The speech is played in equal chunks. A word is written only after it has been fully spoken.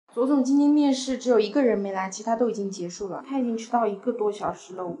左总今天面试只有1个人没来，其他都已经结束了。他已经迟到1个多小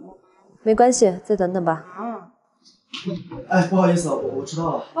时了，没关系，再等等吧。啊。哎，不好意思，我知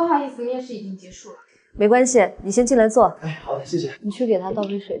道了。不好意思，面试已经结束了。没关系，你先进来坐。哎，好的，谢谢。你去给他倒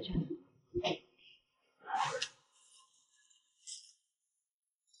杯水去。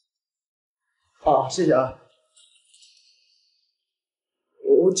啊，谢谢啊。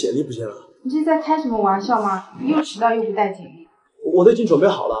我简历不见了。你这在开什么玩笑吗？你又迟到又不带简历。我都已经准备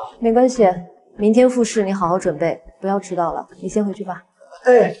好了。没关系，明天复试你好好准备，不要迟到了。你先回去吧。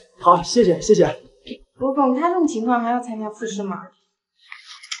哎，好，谢谢谢谢。罗总，他这种情况还要参加复试吗？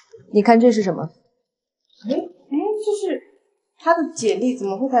你看这是什么？哎，这是他的简历，怎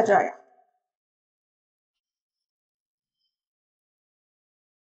么会在这儿呀？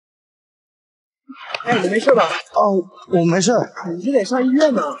哎，你没事吧？哦，我没事。你这得上医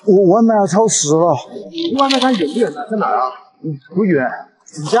院呢。我外卖要超时了。外卖单远不远呢？在哪儿啊？不远。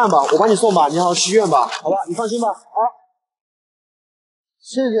你这样吧，我帮你送吧，你好好去医院吧，好吧？你放心吧。啊，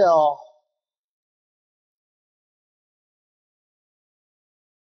谢谢哦。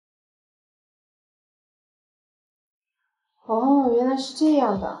哦，原来是这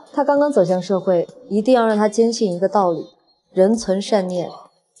样的。他刚刚走向社会，一定要让他坚信一个道理：人存善念，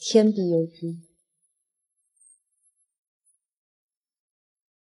天必有知。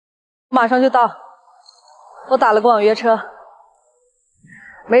马上就到，我打了个网约车。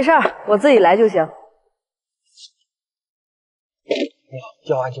没事儿，我自己来就行。你好，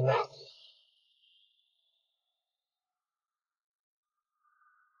系好安全带。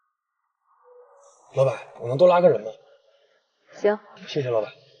老板，我能多拉个人吗？行，谢谢老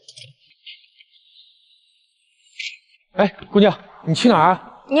板。哎，姑娘，你去哪儿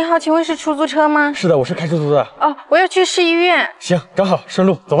啊？你好，请问是出租车吗？是的，我是开出租的。哦，我要去市医院。行，刚好顺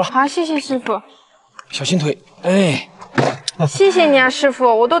路，走吧。好，谢谢师傅。小心腿。哎，谢谢你啊，师傅，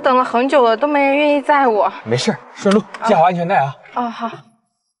我都等了很久了，都没人愿意载我。没事，顺路，系好安全带啊。哦，好。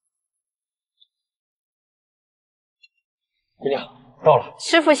姑娘，到了。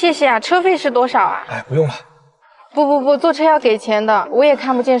师傅，谢谢啊，车费是多少啊？哎，不用了。不，坐车要给钱的，我也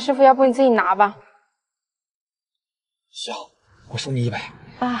看不见，师傅，要不你自己拿吧。行，我送你100。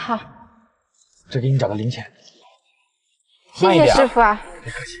啊，好。这给你找的零钱。谢谢师傅啊。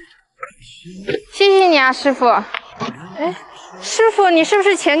别客气。谢谢你啊，师傅。哎，师傅，你是不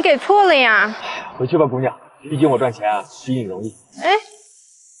是钱给错了呀？回去吧，姑娘，毕竟我赚钱啊比你容易。哎，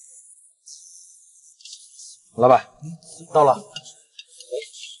老板，到了。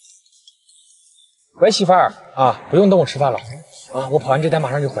喂，媳妇儿啊，不用等我吃饭了啊，我跑完这单马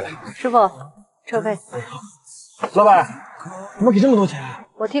上就回来。师傅，车费。老板，怎么给这么多钱啊？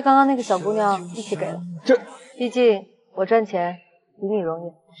我替刚刚那个小姑娘一起给了。这，毕竟我赚钱比你容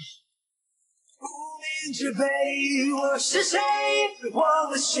易。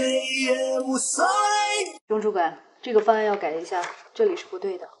钟主管，这个方案要改一下，这里是不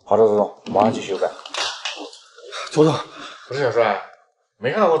对的。好的，左总，马上去修改。左总，不是小帅，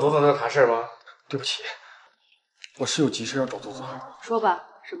没看到过左总在这谈事吗？对不起，我是有急事要找左总。说吧，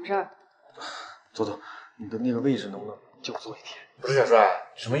什么事儿？左总，你的那个位置能不能借我坐一天？不是小帅，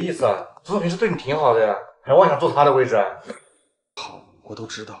什么意思啊？左总平时对你挺好的呀，还妄想坐他的位置啊？好，我都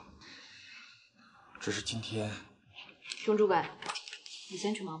知道，只是今天。钟主管，你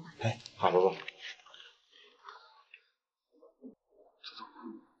先去忙吧。哎，好，左总。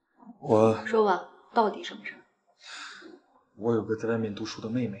我说吧，到底什么事儿？我有个在外面读书的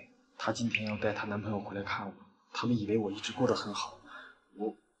妹妹，她今天要带她男朋友回来看我，他们以为我一直过得很好，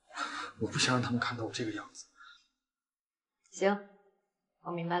我不想让他们看到我这个样子。行，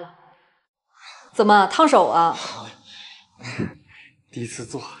我明白了。怎么烫手啊？第一次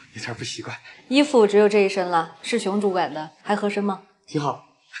做，有点不习惯。衣服只有这一身了，是熊主管的，还合身吗？挺好。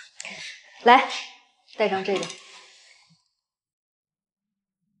来，带上这个，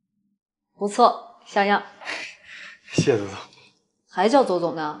不错，像样。谢谢左总。还叫左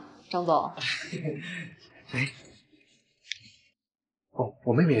总呢，张总。哎，哦，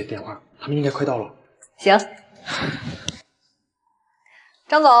我妹妹的电话，他们应该快到了。行，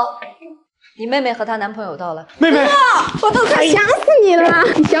张总，你妹妹和她男朋友到了。妹妹，我都快想死你了，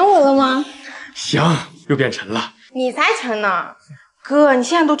你想我了吗？想，又变沉了。你才成呢，哥，你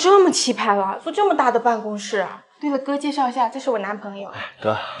现在都这么气派了，坐这么大的办公室啊。对了，哥，介绍一下，这是我男朋友。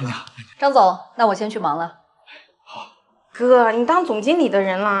哥，你好。张总，那我先去忙了。哥，你当总经理的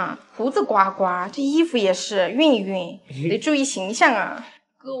人了，胡子刮刮，这衣服也是熨一熨，得注意形象啊。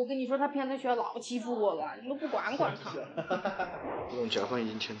哥，我跟你说，他平常在学校老欺负我了，你都不管管他。这种甲方已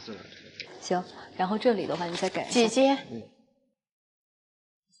经签字了。行，然后这里的话你再改一下。姐姐，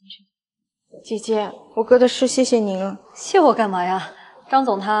姐姐，我哥的事谢谢您了。谢我干嘛呀？张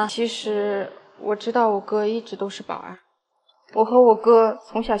总他其实我知道我哥一直都是保安，我和我哥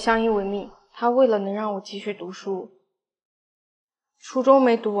从小相依为命，他为了能让我继续读书，初中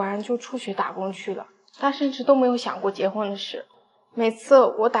没读完就辍学打工去了，他甚至都没有想过结婚的事。每次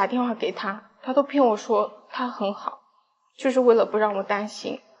我打电话给他，他都骗我说他很好，就是为了不让我担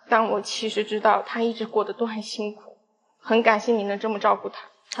心。但我其实知道他一直过得都很辛苦，很感谢你能这么照顾他。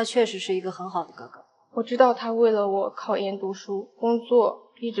他确实是一个很好的哥哥。我知道他为了我考研读书，工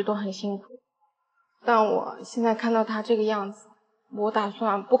作一直都很辛苦，但我现在看到他这个样子，我打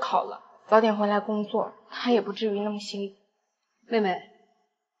算不考了，早点回来工作，他也不至于那么辛苦。妹妹，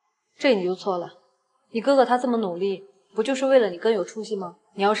这你就错了。你哥哥他这么努力，不就是为了你更有出息吗？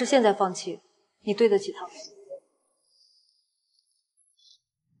你要是现在放弃，你对得起他吗？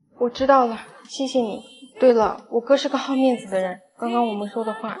我知道了，谢谢你。对了，我哥是个好面子的人，刚刚我们说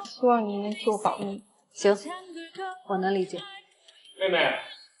的话，希望你能替我保密。行，我能理解。妹妹，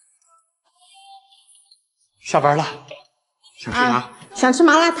下班了，想吃啥？想吃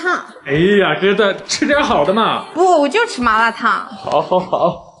麻辣烫。哎呀，哥的，吃点好的嘛。不，我就吃麻辣烫。好，好，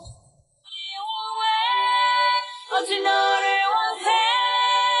好。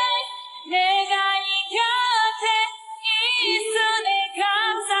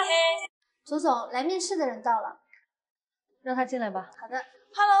左总，来面试的人到了，让他进来吧。好的。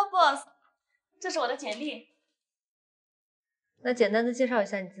Hello boss， 这是我的简历。那简单的介绍一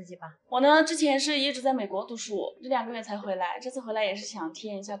下你自己吧。我呢，之前是一直在美国读书，这2个月才回来。这次回来也是想体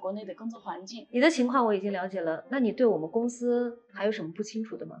验一下国内的工作环境。你的情况我已经了解了，那你对我们公司还有什么不清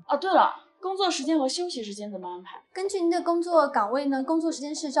楚的吗？哦，对了，工作时间和休息时间怎么安排？根据您的工作岗位呢，工作时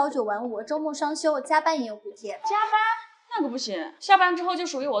间是朝9晚5，周末双休，加班也有补贴。加班？那可不行，下班之后就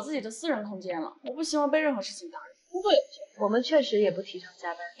属于我自己的私人空间了，我不希望被任何事情打扰。工作也不行。我们确实也不提倡加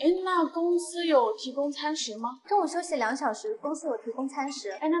班。哎，那公司有提供餐食吗？中午休息2小时，公司有提供餐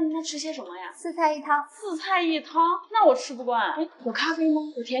食。哎，那吃些什么呀？4菜1汤。4菜1汤，那我吃不惯。哎，有咖啡吗？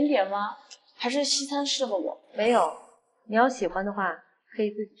有甜点吗？还是西餐适合我？没有，你要喜欢的话可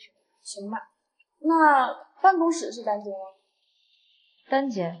以自己去。行吧。那办公室是单间吗？单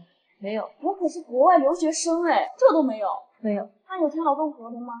间没有。我可是国外留学生哎，这都没有。没有。那有签劳动合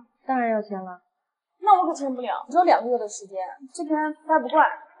同吗？当然要签了。那我可签不了，只有2个月的时间，这边待不惯，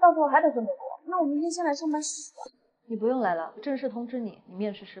到时候还得回美国。那我明天先来上班试试吧。你不用来了，正式通知你，你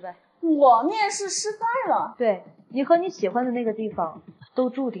面试失败。我面试失败了？对，你和你喜欢的那个地方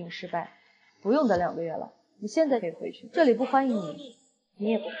都注定失败，不用等2个月了，你现在可以回去，这里不欢迎你，你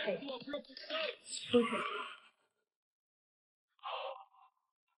也不配。出去。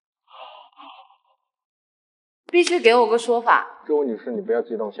必须给我个说法。这位女士，你不要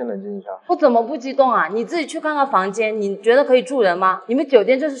激动，先冷静一下。我怎么不激动啊？你自己去看看房间，你觉得可以住人吗？你们酒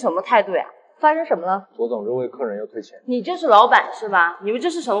店这是什么态度呀？发生什么了？左总，这位客人要退钱。你就是老板是吧？你们这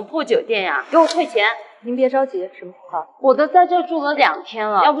是什么破酒店呀？给我退钱！您别着急，什么情况？我都在这住了2天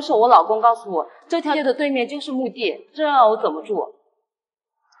了，要不是我老公告诉我，这条街的对面就是墓地，这让我怎么住？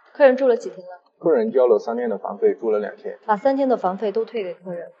客人住了几天了？客人交了3天的房费，住了2天。把3天的房费都退给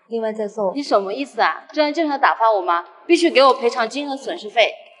客人，另外再送。你什么意思啊？这样就想打发我吗？必须给我赔偿精神损失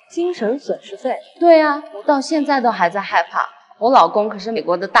费。精神损失费？对呀，我到现在都还在害怕。我老公可是美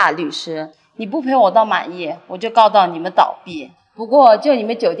国的大律师，你不赔我到满意，我就告到你们倒闭。不过就你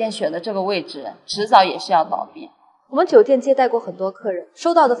们酒店选的这个位置，迟早也是要倒闭。我们酒店接待过很多客人，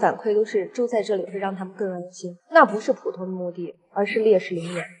收到的反馈都是住在这里会让他们更安心。那不是普通的墓地，而是烈士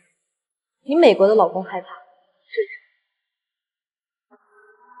陵园。你美国的老公害怕，是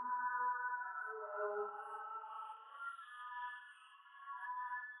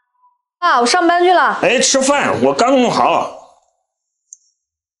啊，我上班去了。哎，吃饭，我刚弄好。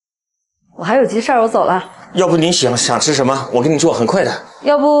我还有急事儿，我走了。要不你想吃什么？我给你做，很快的。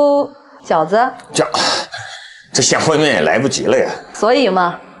要不饺子？这下烩面也来不及了呀。所以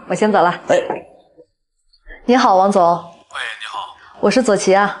嘛，我先走了。哎，你好，王总。喂，你好，我是左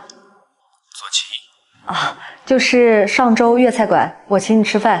琪啊。左琪啊，就是上周粤菜馆，我请你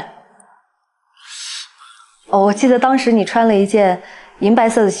吃饭。哦，我记得当时你穿了一件银白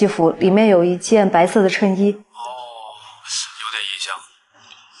色的西服，里面有一件白色的衬衣。哦，有点印象。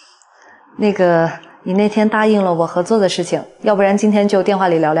那个，你那天答应了我合作的事情，要不然今天就电话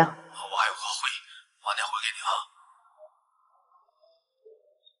里聊聊。我还有个会，晚点回给你啊。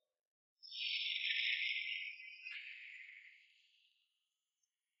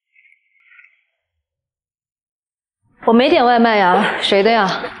我没点外卖呀，谁的呀？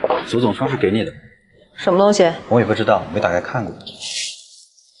左总说是给你的。什么东西？我也不知道，没打开看过。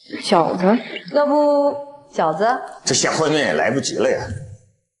饺子？要不饺子？这下烩面也来不及了呀。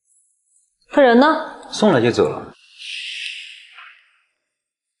客人呢？送了就走了。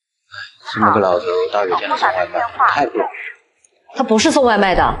这么个老头，大雨天的送外卖，太不老实。他不是送外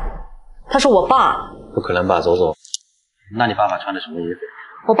卖的，他是我爸。不可能吧，左左？那你爸爸穿的什么衣服？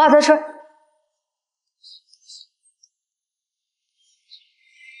我爸在吃。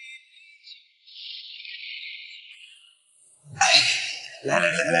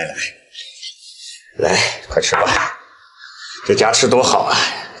来，快吃吧。这家吃多好啊，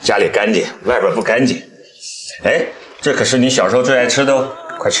家里干净，外边不干净。哎，这可是你小时候最爱吃的哦，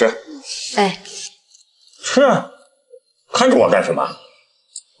快吃。哎，吃啊，看着我干什么？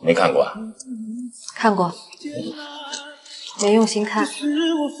没看过啊？看过，没用心看。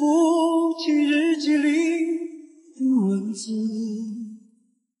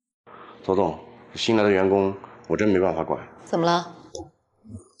左总，新来的员工我真没办法管。怎么了？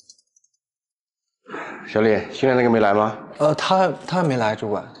小李，新来那个没来吗？他还没来，主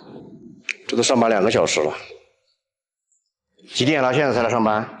管。这都上班2个小时了。几点了？现在才来上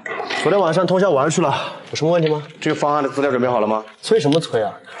班？昨天晚上通宵玩去了，有什么问题吗？这个方案的资料准备好了吗？催什么催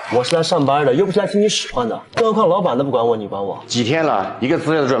啊？我是来上班的，又不是来听你使唤的。更何况老板都不管我，你管我？几天了，一个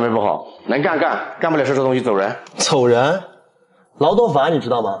资料都准备不好，能干，干不了收拾东西走人。走人？劳动法你知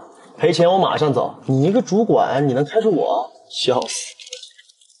道吗？赔钱我马上走。你一个主管，你能开除我？笑死！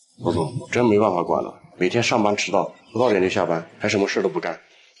罗总，我真没办法管了，每天上班迟到，不到点就下班，还什么事都不干。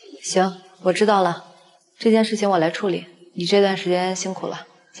行，我知道了，这件事情我来处理。你这段时间辛苦了，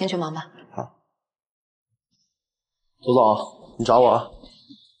先去忙吧。好。左总，你找我啊？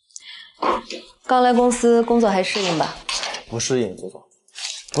刚来公司，工作还适应吧？不适应，左总。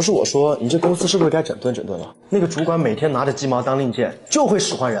不是我说，你这公司是不是该整顿整顿了？那个主管每天拿着鸡毛当令箭，就会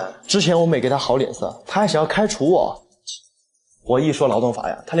使唤人。之前我没给他好脸色，他还想要开除我。我一说劳动法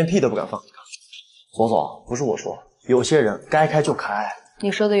呀，他连屁都不敢放。左总，不是我说，有些人该开就开。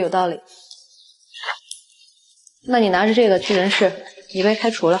你说的有道理。那你拿着这个去人事，你被开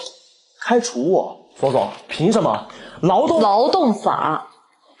除了。开除我？左总，凭什么？劳动法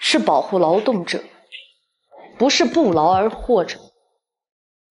是保护劳动者，不是不劳而获者。